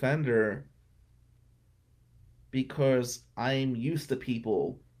public defender because I'm used to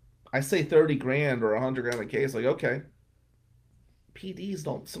people. I say 30 grand or 100 grand a case, like, okay. PDs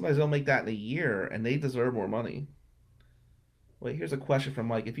sometimes don't make that in a year, and they deserve more money. Wait, here's a question from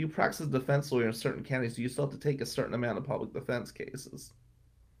Mike. If you practice as a defense lawyer in certain counties, do you still have to take a certain amount of public defense cases?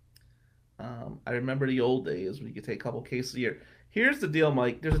 I remember the old days when you could take a couple cases a year. Here's the deal,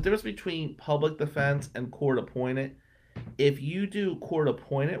 Mike. There's a difference between public defense and court appointed. If you do court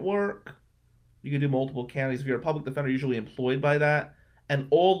appointed work, you can do multiple counties. If you're a public defender, usually employed by that. And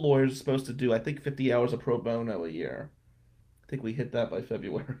all lawyers are supposed to do, I think, 50 hours of pro bono a year. I think we hit that by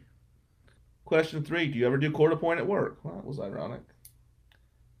February. Question 3, do you ever do court appointed work? Well, that was ironic.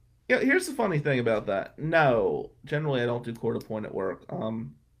 Yeah, here's the funny thing about that. No, generally I don't do court appointed work.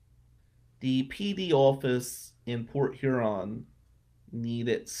 The PD office in Port Huron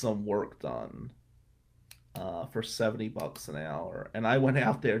needed some work done for $70 an hour. And I went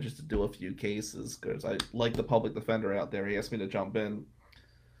out there just to do a few cases because I like the public defender out there. He asked me to jump in.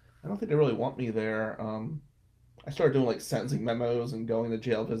 I don't think they really want me there. I started doing like sentencing memos and going to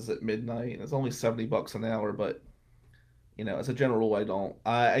jail visits at midnight. And it's only $70 an hour, but you know, as a general rule, I don't.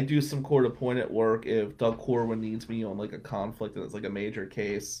 I do some court appointed work if Doug Corwin needs me on like a conflict and it's like a major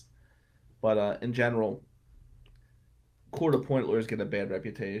case. But in general, court appointed lawyers get a bad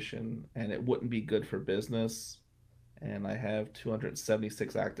reputation, and it wouldn't be good for business. And I have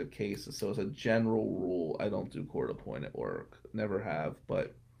 276 active cases, so as a general rule, I don't do court appointed work. Never have.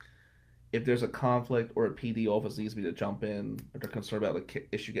 But if there's a conflict or a PD office needs me to jump in, or they're concerned about the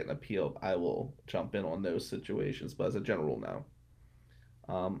issue getting appealed, I will jump in on those situations. But as a general rule,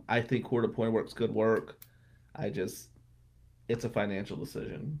 no. I think court appointed work is good work. It's a financial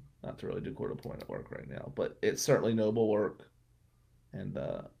decision not to really do court appointed work right now, but it's certainly noble work, and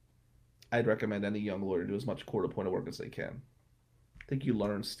I'd recommend any young lawyer do as much court appointed work as they can. I think you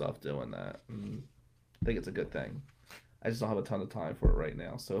learn stuff doing that, and I think it's a good thing. I just don't have a ton of time for it right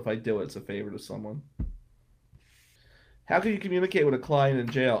now, so if I do it, it's a favor to someone. How can you communicate with a client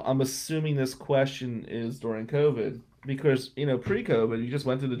in jail? I'm assuming this question is during COVID, because, you know, pre-COVID, you just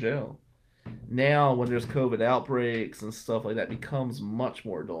went to the jail. Now, when there's COVID outbreaks and stuff like that, it becomes much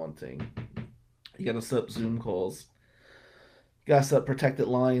more daunting. You got to set up Zoom calls. You got to set up protected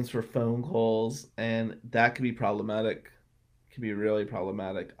lines for phone calls, and that can be problematic. It can be really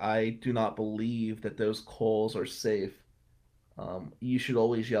problematic. I do not believe that those calls are safe. You should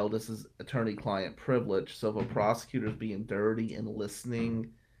always yell, this is attorney-client privilege, so if a prosecutor is being dirty and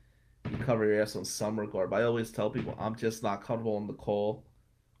listening, you cover your ass on some regard. But I always tell people, I'm just not comfortable on the call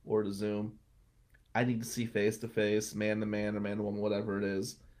or the Zoom. I need to see face-to-face, man-to-man, or man-to-woman, whatever it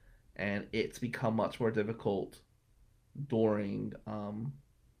is. And it's become much more difficult during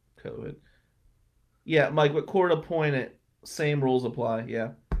COVID. Yeah, Mike, with court appointed, same rules apply, yeah.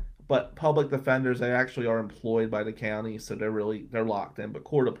 But public defenders, they actually are employed by the county, so they're locked in. But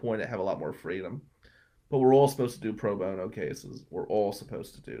court appointed have a lot more freedom. But we're all supposed to do pro bono cases. We're all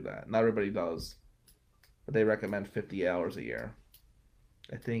supposed to do that. Not everybody does. But they recommend 50 hours a year.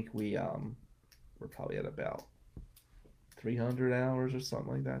 I think we're probably at about 300 hours or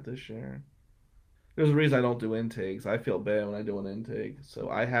something like that this year. There's a reason I don't do intakes. I feel bad when I do an intake. So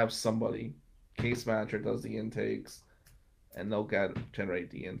I have somebody, case manager does the intakes, and they'll generate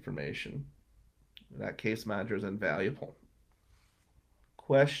the information. That case manager is invaluable.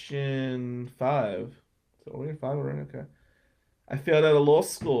 Question 5. So we're 5 already? Okay. I failed out of law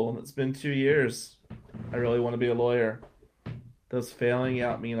school, and it's been 2 years. I really want to be a lawyer. Does failing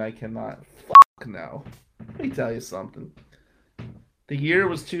out mean I cannot? Fuck no. Let me tell you something. The year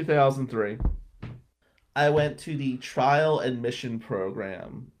was 2003. I went to the trial admission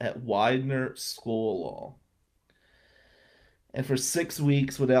program at Widener School of Law. And for 6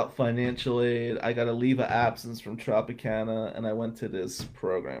 weeks without financial aid, I got a leave of absence from Tropicana, and I went to this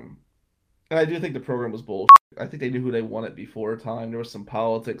program. And I do think the program was bullshit. I think they knew who they wanted before time. There was some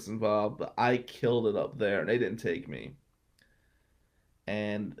politics involved, but I killed it up there, and they didn't take me.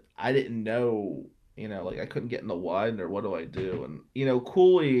 And I didn't know, like I couldn't get in the Widener. What do I do? And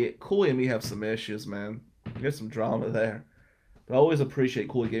Cooley and me have some issues, man. There's some drama there. But I always appreciate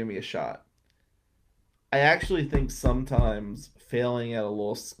Cooley giving me a shot. I actually think sometimes failing at a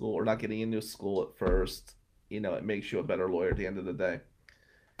law school or not getting into school at first, it makes you a better lawyer at the end of the day.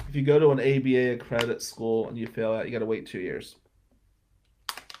 If you go to an ABA accredited school and you fail out, you got to wait 2 years.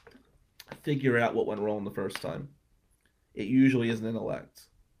 Figure out what went wrong the first time. It usually isn't intellect.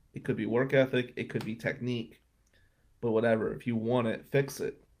 It could be work ethic. It could be technique. But whatever. If you want it, fix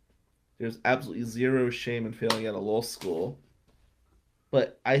it. There's absolutely zero shame in failing at a law school.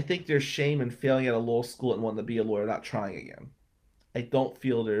 But I think there's shame in failing at a law school and wanting to be a lawyer, not trying again. I don't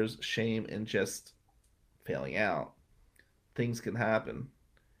feel there's shame in just failing out. Things can happen.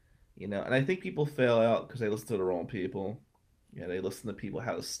 And I think people fail out because they listen to the wrong people. They listen to people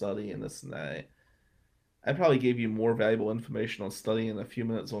how to study and this and that. I probably gave you more valuable information on studying in a few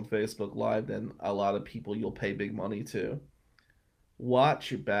minutes on Facebook Live than a lot of people you'll pay big money to.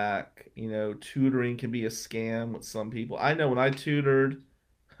 Watch your back. Tutoring can be a scam with some people. I know when I tutored,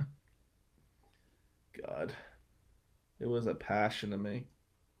 God, it was a passion to me.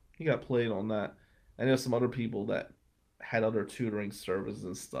 He got played on that. I know some other people that had other tutoring services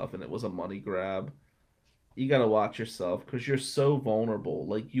and stuff, and it was a money grab. You got to watch yourself because you're so vulnerable.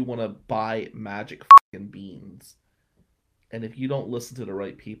 Like, you want to buy magic fucking beans. And if you don't listen to the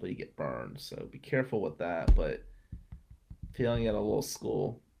right people, you get burned. So be careful with that. But failing at a law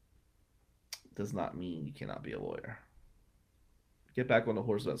school does not mean you cannot be a lawyer. Get back on the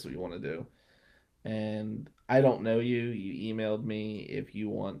horse. That's what you want to do. And I don't know you. You emailed me. If you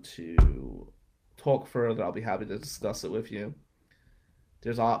want to talk further, I'll be happy to discuss it with you.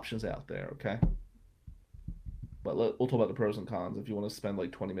 There's options out there, okay? But we'll talk about the pros and cons. If you want to spend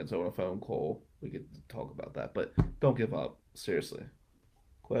like 20 minutes over a phone call, we could talk about that. But don't give up. Seriously.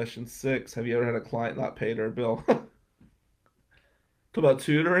 Question 6. Have you ever had a client not pay their bill? Talk about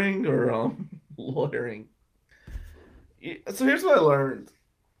tutoring or lawyering? So here's what I learned.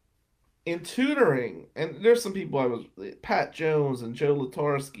 In tutoring, and there's some people Pat Jones and Joe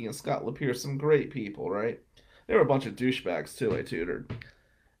Latarsky and Scott Lapierre, some great people, right? There were a bunch of douchebags too I tutored.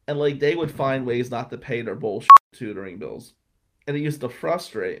 And they would find ways not to pay their bullshit tutoring bills. And it used to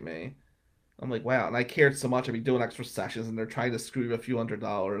frustrate me. I'm like, wow. And I cared so much. I'd be doing extra sessions and they're trying to screw you a few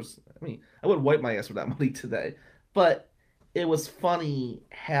 $100s. I mean, I wouldn't wipe my ass for that money today. But it was funny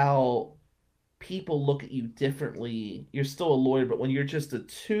how people look at you differently. You're still a lawyer, but when you're just a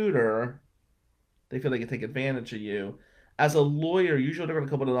tutor, they feel they can take advantage of you. As a lawyer, usually they're going to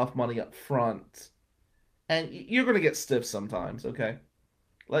come with enough money up front. And you're going to get stiff sometimes, okay?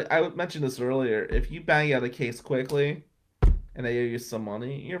 Like I mentioned this earlier, if you bang out a case quickly and they owe you some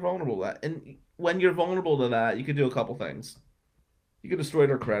money, you're vulnerable to that. And when you're vulnerable to that, you can do a couple things. You can destroy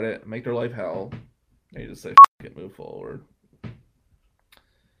their credit, make their life hell, and you just say, F it, move forward.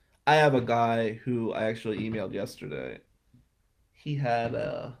 I have a guy who I actually emailed yesterday. He had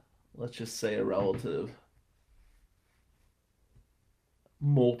let's just say a relative,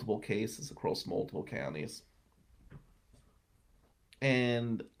 multiple cases across multiple counties.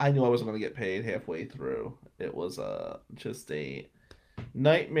 And I knew I wasn't going to get paid halfway through. It was just a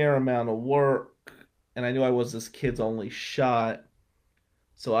nightmare amount of work. And I knew I was this kid's only shot.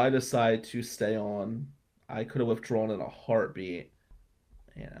 So I decided to stay on. I could have withdrawn in a heartbeat.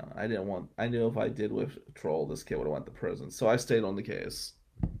 I knew if I did withdraw, this kid would have went to prison. So I stayed on the case.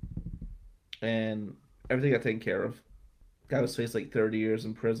 And everything got taken care of. Guy was faced 30 years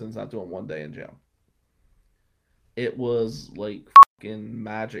in prison. He's not doing 1 day in jail. It was fucking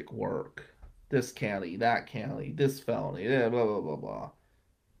magic work. This county, that county, this felony, blah, blah, blah, blah.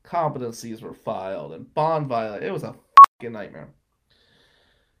 Competencies were filed and bond violation. It was a fucking nightmare.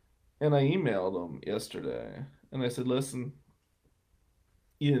 And I emailed him yesterday. And I said, listen,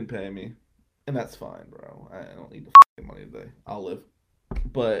 you didn't pay me. And that's fine, bro. I don't need the fucking money today. I'll live.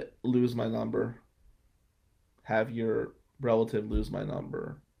 But lose my number. Have your relative lose my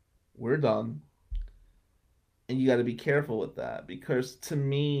number. We're done. And you got to be careful with that because to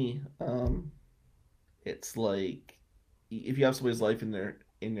me, it's like if you have somebody's life in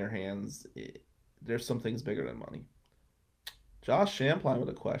their hands, there's some things bigger than money. Josh Champlain with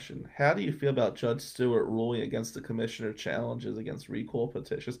a question: how do you feel about Judge Stewart ruling against the commissioner challenges against recall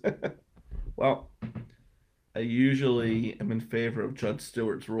petitions? Well, I usually am in favor of Judge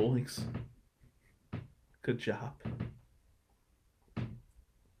Stewart's rulings. Good job.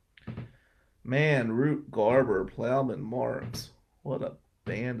 Man, Root, Garber, Plowman, Marks. What a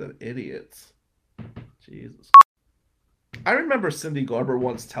band of idiots. Jesus. I remember Cindy Garber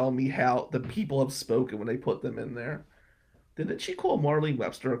once telling me how the people have spoken when they put them in there. Didn't she call Marlene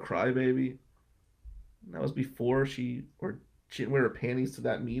Webster a crybaby? That was before she didn't wear her panties to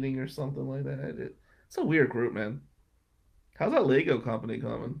that meeting or something like that. It's a weird group, man. How's that Lego company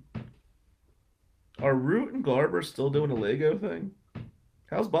coming? Are Root and Garber still doing a Lego thing?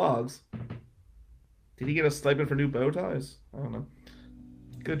 How's Boggs? Did he get a stipend for new bow ties? I don't know.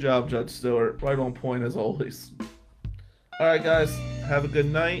 Good job, Judge Stewart. Right on point as always. All right, guys. Have a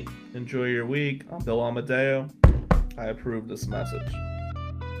good night. Enjoy your week. I'm Bill Amadeo. I approve this message.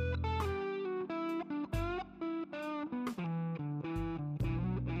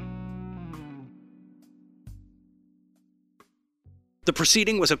 The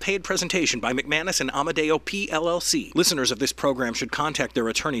proceeding was a paid presentation by McManus and Amadeo PLLC. Listeners of this program should contact their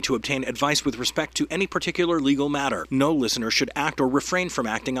attorney to obtain advice with respect to any particular legal matter. No listener should act or refrain from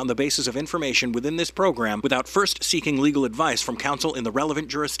acting on the basis of information within this program without first seeking legal advice from counsel in the relevant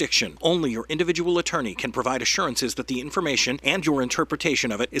jurisdiction. Only your individual attorney can provide assurances that the information and your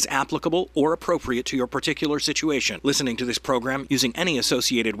interpretation of it is applicable or appropriate to your particular situation. Listening to this program using any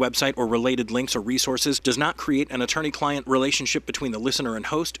associated website or related links or resources does not create an attorney-client relationship between the listener and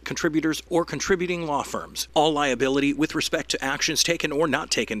host, contributors, or contributing law firms. All liability with respect to actions taken or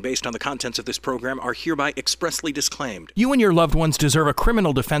not taken based on the contents of this program are hereby expressly disclaimed. You and your loved ones deserve a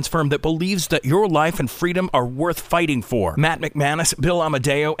criminal defense firm that believes that your life and freedom are worth fighting for. Matt McManus, Bill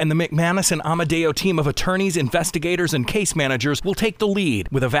Amadeo, and the McManus and Amadeo team of attorneys, investigators, and case managers will take the lead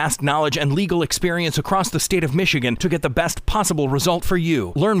with a vast knowledge and legal experience across the state of Michigan to get the best possible result for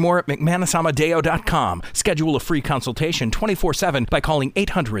you. Learn more at McManusAmadeo.com. Schedule a free consultation 24/7 by calling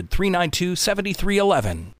 800-392-7311.